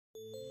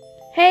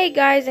Hey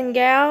guys and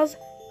gals,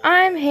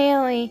 I'm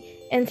Haley,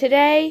 and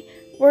today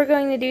we're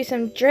going to do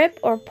some drip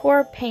or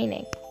pour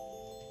painting.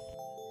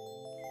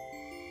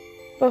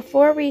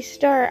 Before we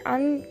start,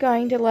 I'm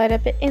going to light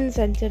up an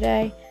incense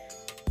today.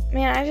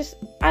 Man,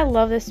 I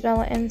love the smell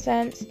of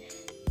incense.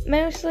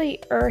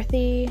 Mostly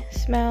earthy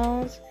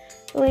smells.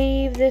 I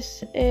believe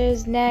this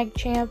is Nag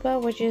Champa,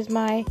 which is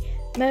my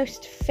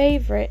most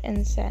favorite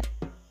incense.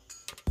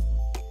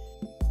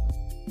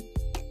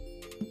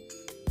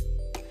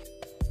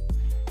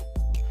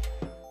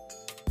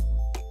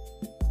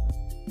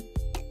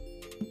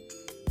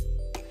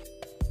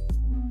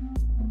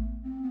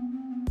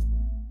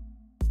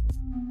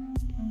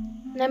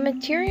 The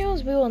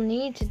materials we will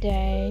need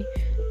today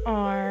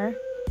are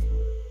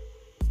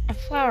a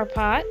flower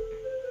pot,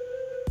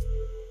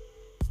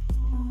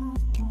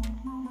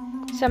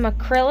 some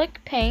acrylic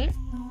paint,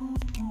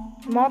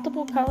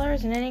 multiple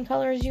colors and any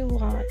colors you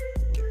want,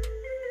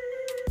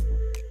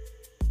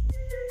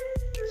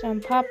 some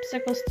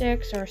popsicle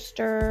sticks or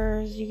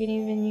stirrers, you can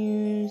even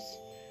use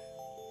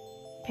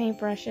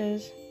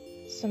paintbrushes,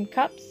 some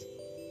cups,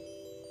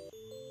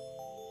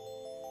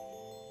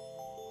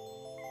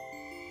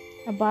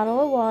 a bottle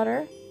of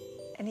water.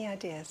 Any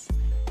ideas?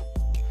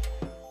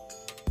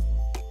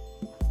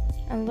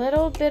 A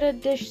little bit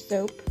of dish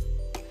soap.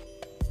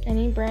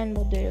 Any brand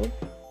will do.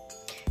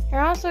 You're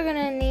also going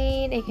to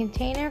need a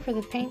container for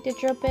the paint to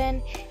drip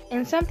in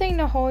and something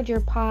to hold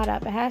your pot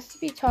up. It has to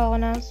be tall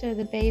enough so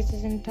the base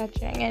isn't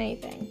touching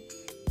anything.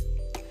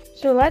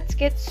 So let's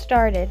get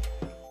started.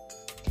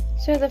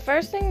 So the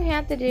first thing we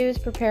have to do is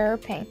prepare our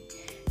paint.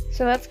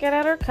 So let's get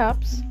out our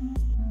cups.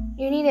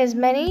 You need as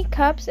many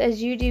cups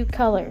as you do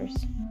colors.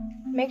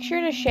 Make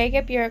sure to shake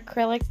up your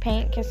acrylic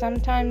paint because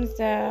sometimes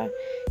the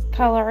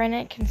color in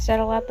it can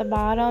settle at the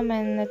bottom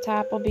and the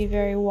top will be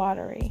very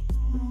watery.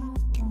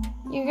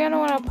 You're going to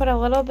want to put a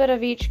little bit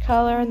of each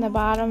color in the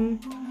bottom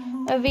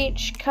of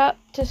each cup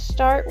to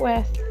start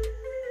with.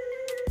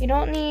 You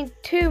don't need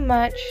too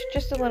much,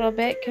 just a little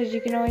bit, because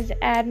you can always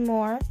add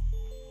more.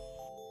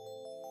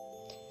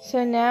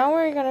 So now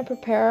we're going to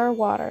prepare our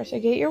water. So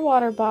get your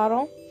water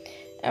bottle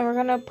and we're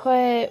going to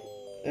put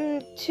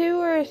 2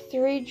 or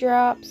 3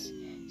 drops,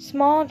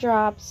 small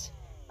drops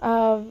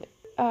of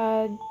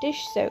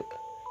dish soap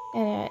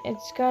in it.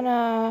 It's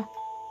gonna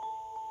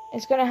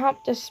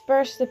help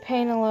disperse the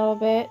paint a little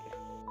bit.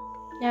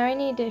 Now I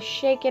need to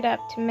shake it up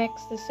to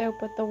mix the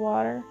soap with the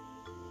water.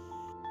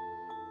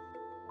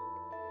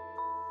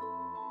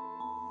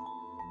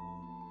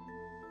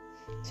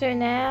 So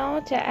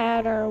now to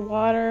add our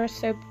water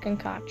soap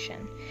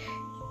concoction.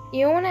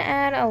 You want to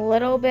add a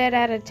little bit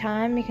at a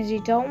time because you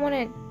don't want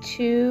it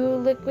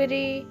too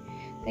liquidy.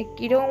 Like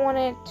you don't want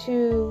it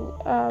to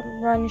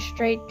run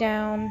straight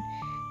down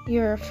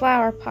your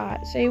flower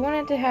pot. So you want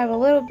it to have a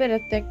little bit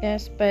of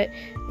thickness, but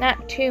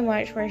not too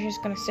much where it's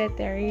just going to sit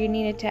there. You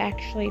need it to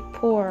actually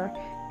pour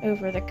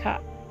over the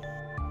cup.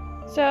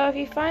 So if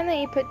you find that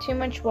you put too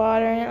much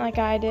water in it like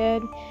I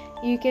did,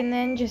 you can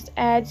then just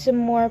add some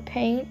more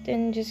paint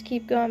and just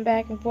keep going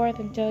back and forth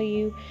until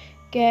you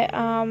get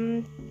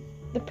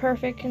the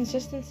perfect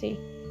consistency.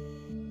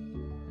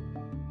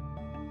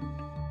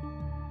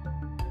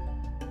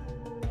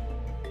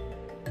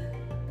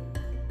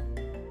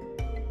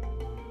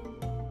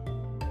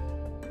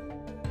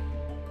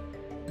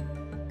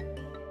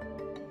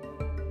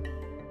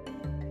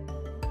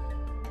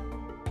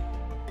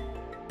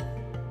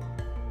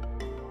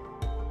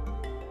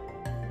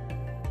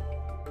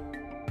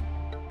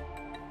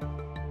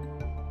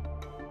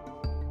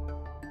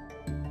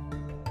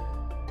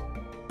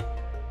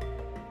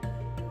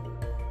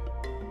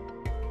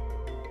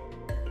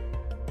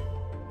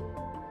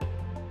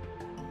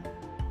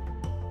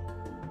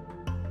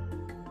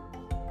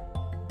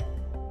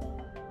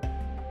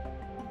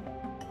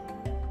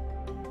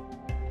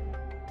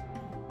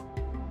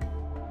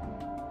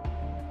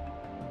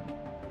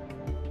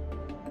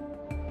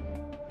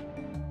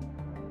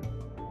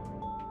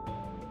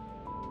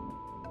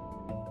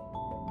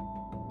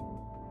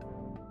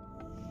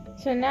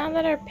 So now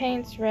that our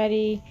paint's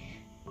ready,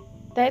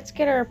 let's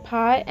get our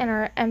pot and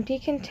our empty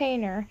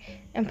container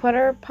and put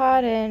our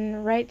pot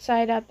in right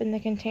side up in the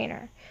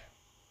container.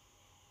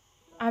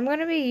 I'm going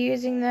to be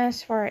using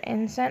this for an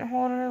incense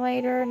holder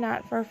later,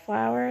 not for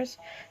flowers.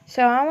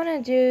 So I want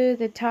to do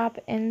the top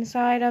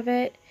inside of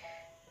it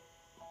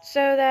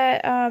so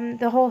that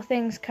the whole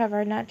thing's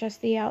covered, not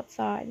just the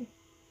outside.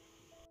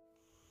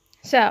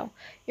 So,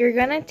 you're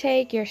going to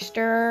take your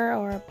stirrer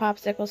or a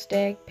popsicle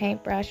stick,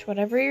 paintbrush,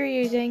 whatever you're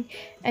using,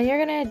 and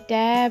you're going to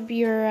dab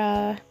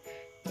your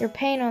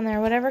paint on there,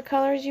 whatever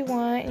colors you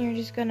want, and you're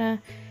just going to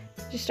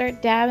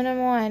start dabbing them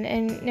on,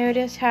 and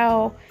notice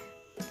how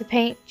the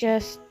paint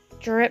just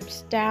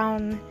drips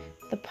down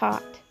the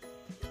pot.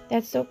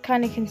 That's the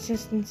kind of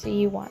consistency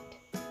you want.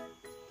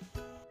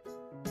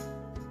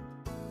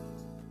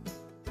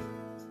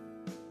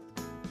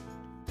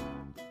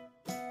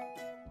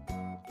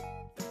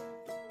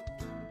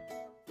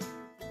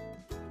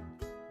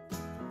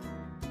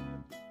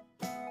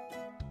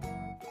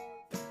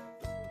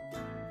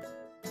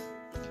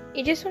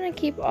 You just want to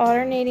keep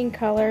alternating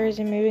colors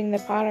and moving the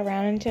pot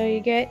around until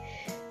you get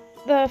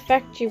the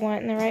effect you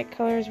want and the right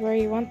colors where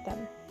you want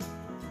them.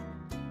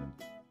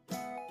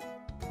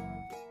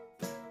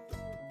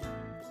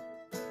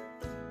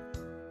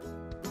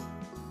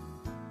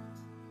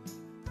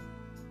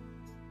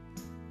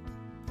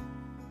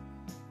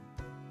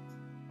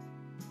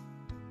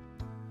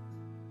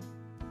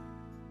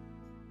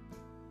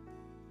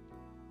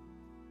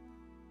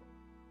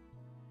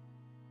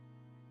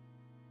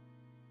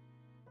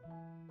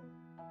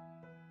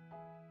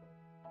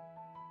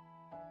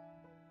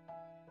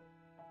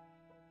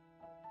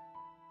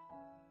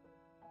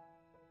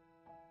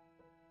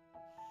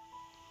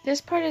 This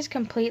part is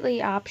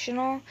completely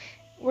optional.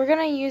 We're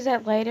going to use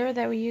that lighter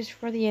that we used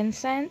for the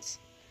incense.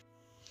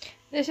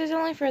 This is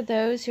only for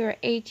those who are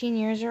 18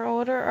 years or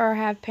older or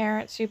have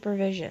parent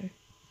supervision.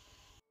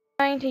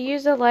 I'm going to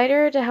use the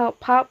lighter to help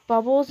pop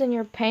bubbles in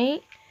your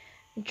paint,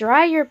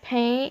 dry your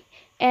paint,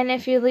 and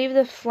if you leave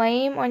the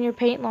flame on your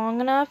paint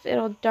long enough,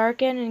 it'll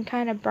darken and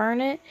kind of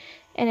burn it,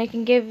 and it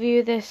can give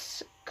you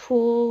this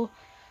cool,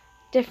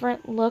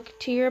 different look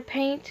to your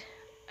paint.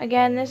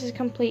 Again, this is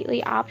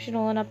completely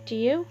optional and up to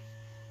you.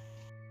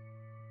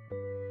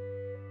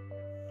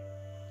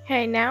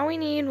 Okay, now we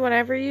need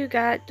whatever you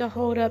got to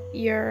hold up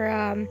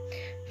your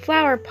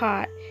flower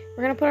pot.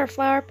 We're going to put our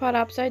flower pot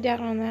upside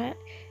down on that.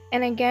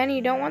 And again,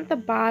 you don't want the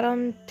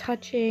bottom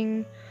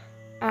touching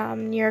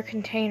your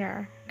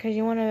container because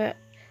you want to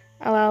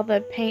allow the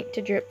paint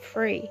to drip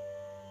free.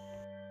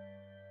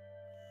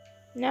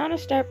 Now to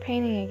start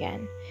painting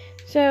again.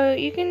 So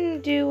you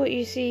can do what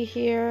you see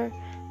here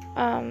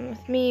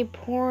with me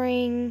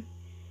pouring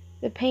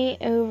the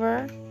paint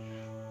over.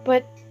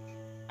 But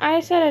I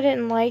said I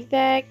didn't like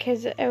that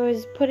because I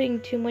was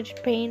putting too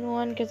much paint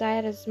on because I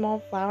had a small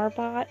flower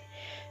pot.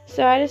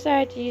 So I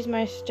decided to use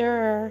my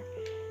stirrer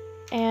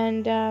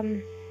and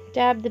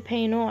dab the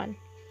paint on.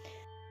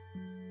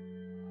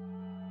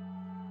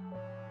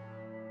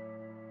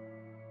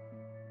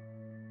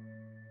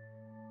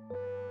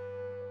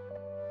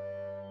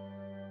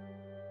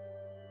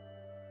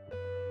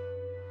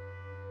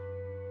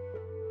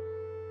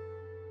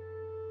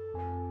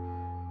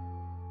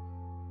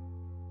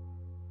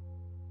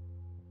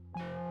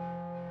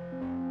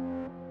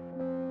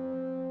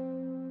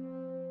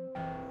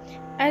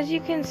 As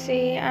you can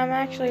see, I'm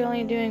actually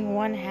only doing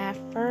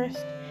 1/2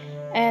 first.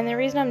 And the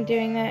reason I'm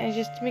doing that is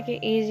just to make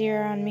it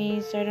easier on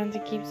me so I don't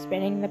have to keep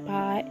spinning the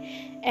pot.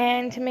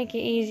 And to make it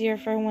easier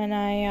for when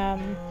I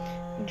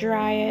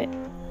dry it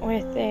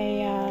with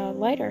a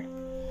lighter.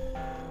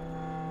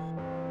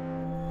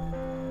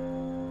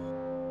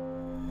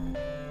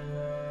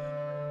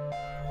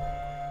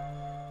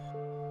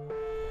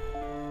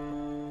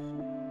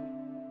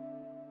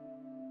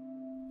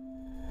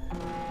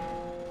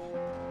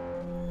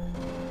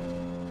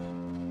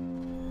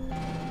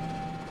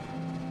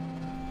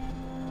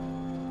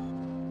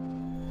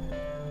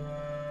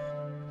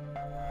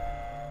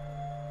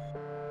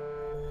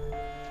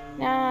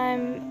 Now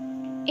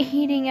I'm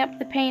heating up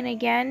the paint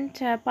again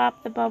to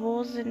pop the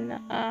bubbles and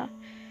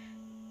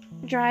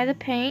dry the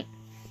paint.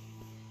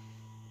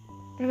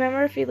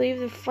 Remember, if you leave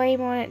the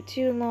flame on it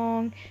too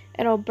long,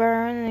 it'll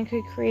burn and it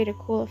could create a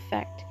cool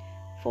effect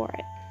for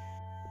it.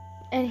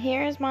 And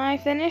here's my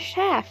finished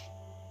half.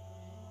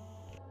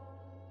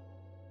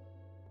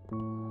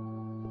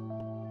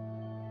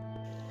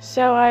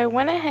 So I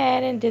went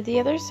ahead and did the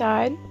other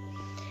side,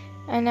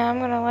 and now I'm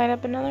going to light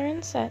up another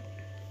inset.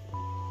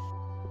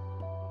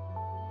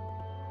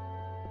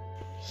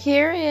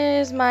 Here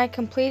is my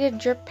completed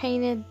drip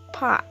painted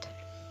pot.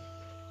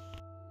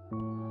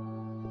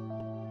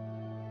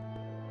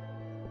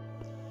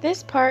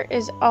 This part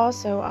is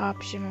also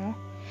optional.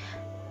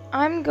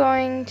 I'm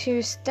going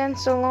to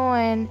stencil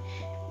on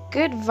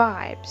good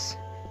vibes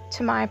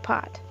to my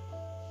pot.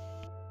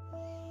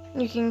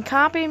 You can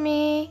copy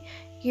me,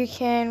 you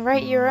can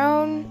write your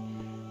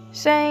own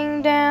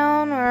saying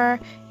down, or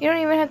you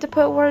don't even have to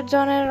put words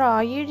on it at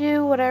all. You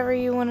do whatever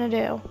you want to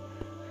do.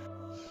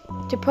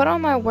 To put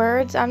on my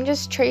words, I'm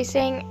just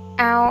tracing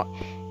out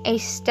a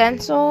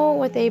stencil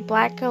with a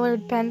black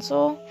colored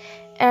pencil,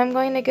 and I'm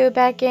going to go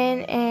back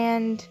in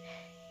and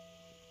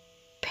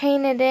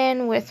paint it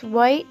in with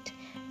white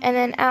and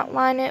then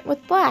outline it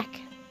with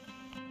black.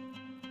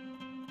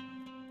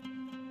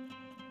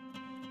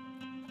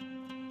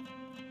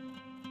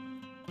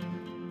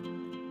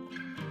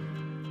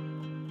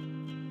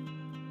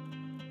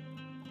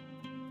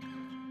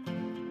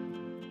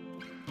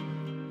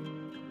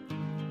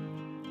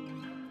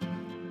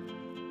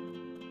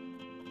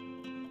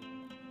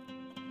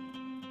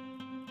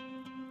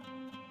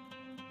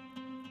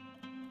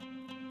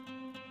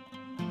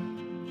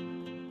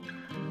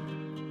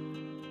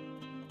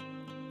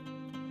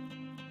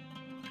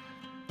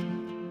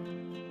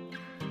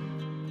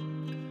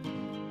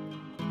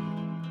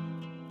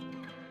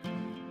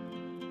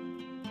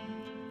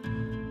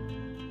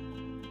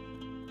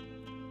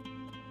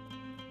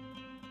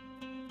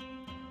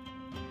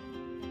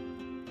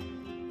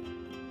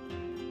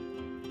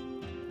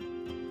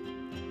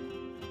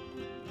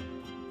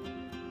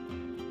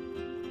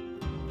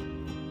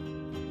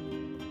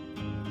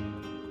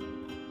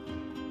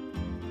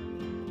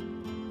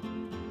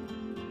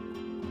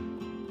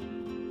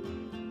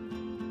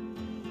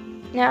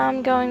 Now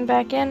I'm going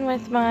back in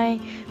with my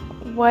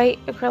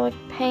white acrylic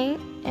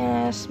paint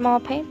and a small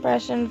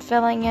paintbrush and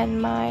filling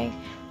in my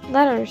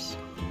letters.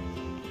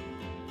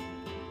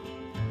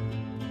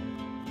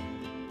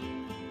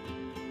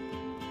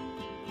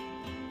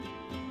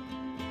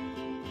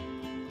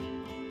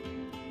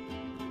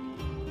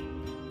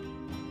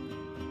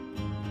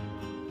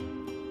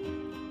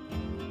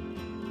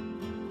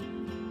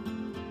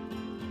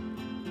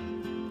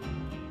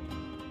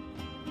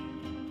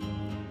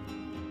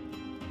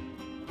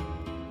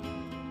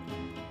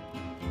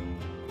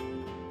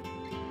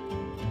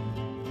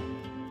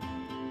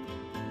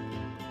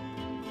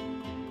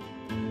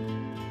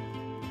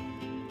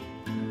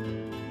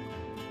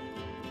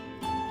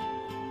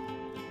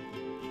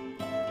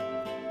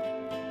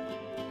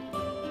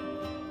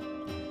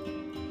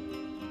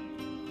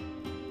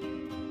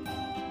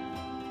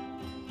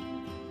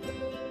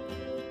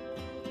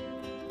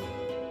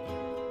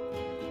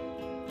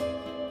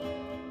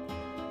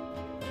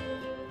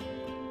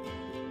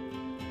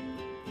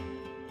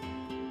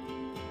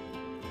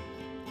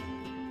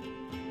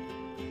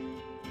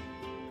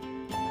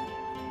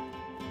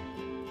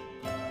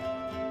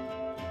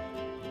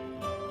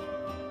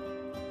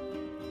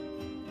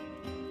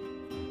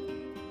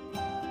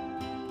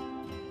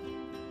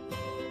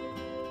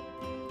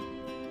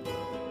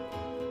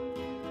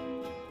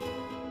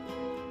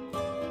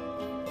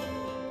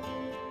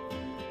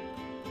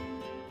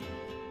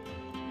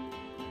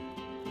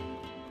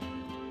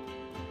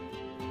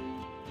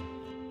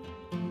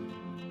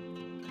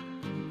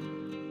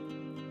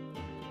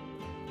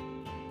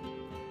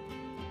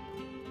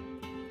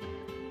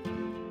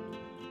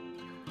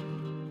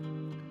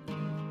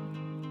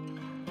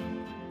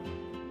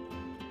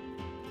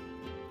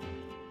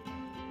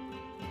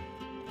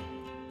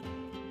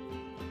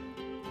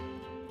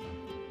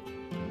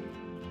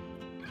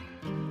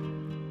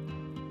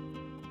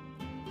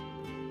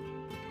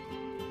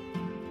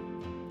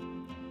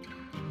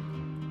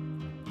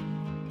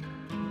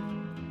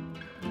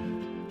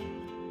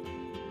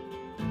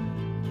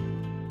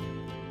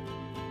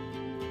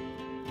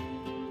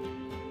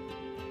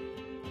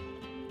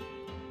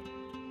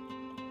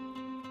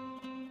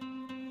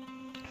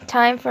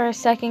 Time for a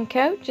second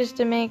coat just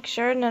to make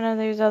sure none of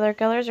those other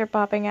colors are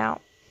popping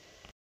out.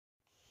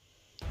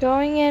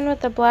 Going in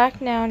with the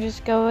black now,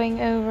 just going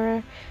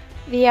over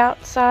the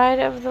outside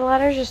of the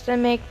letters just to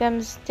make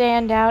them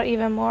stand out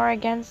even more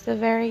against the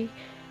very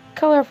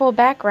colorful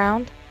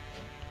background.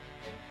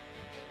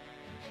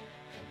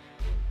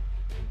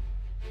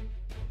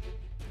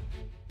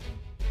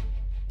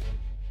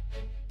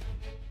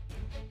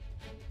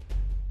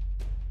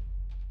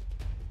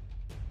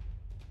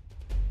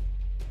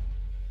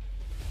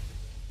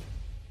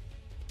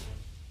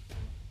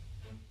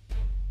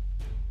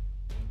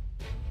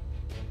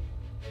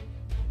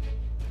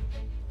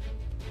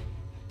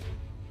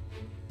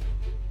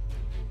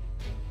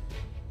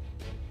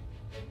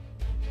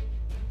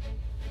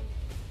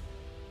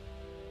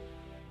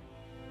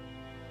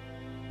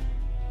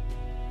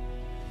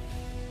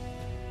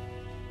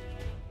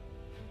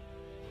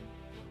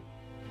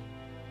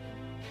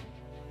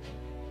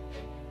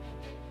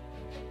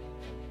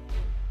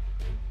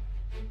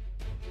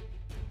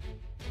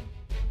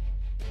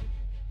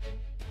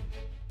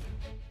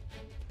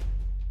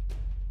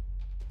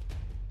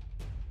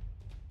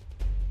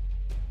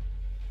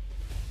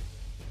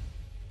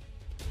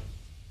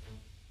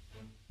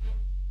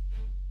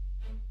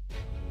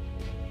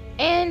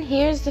 And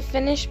here's the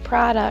finished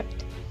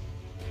product.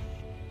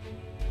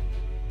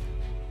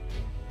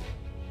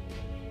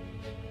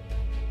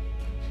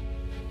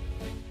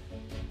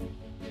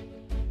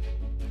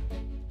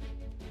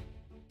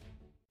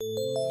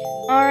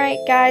 Alright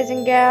guys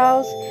and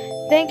gals,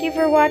 thank you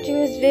for watching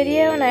this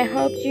video and I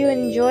hope you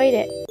enjoyed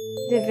it.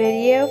 The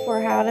video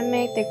for how to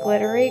make the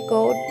glittery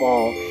gold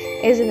bowl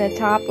is in the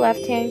top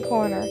left hand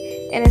corner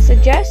and a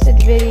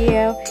suggested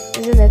video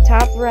is in the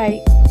top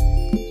right.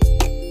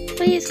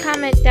 Please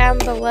comment down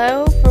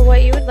below for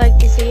what you would like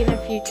to see in a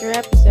future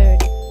episode.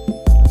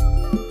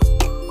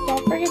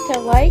 Don't forget to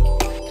like,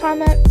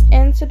 comment,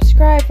 and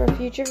subscribe for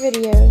future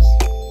videos.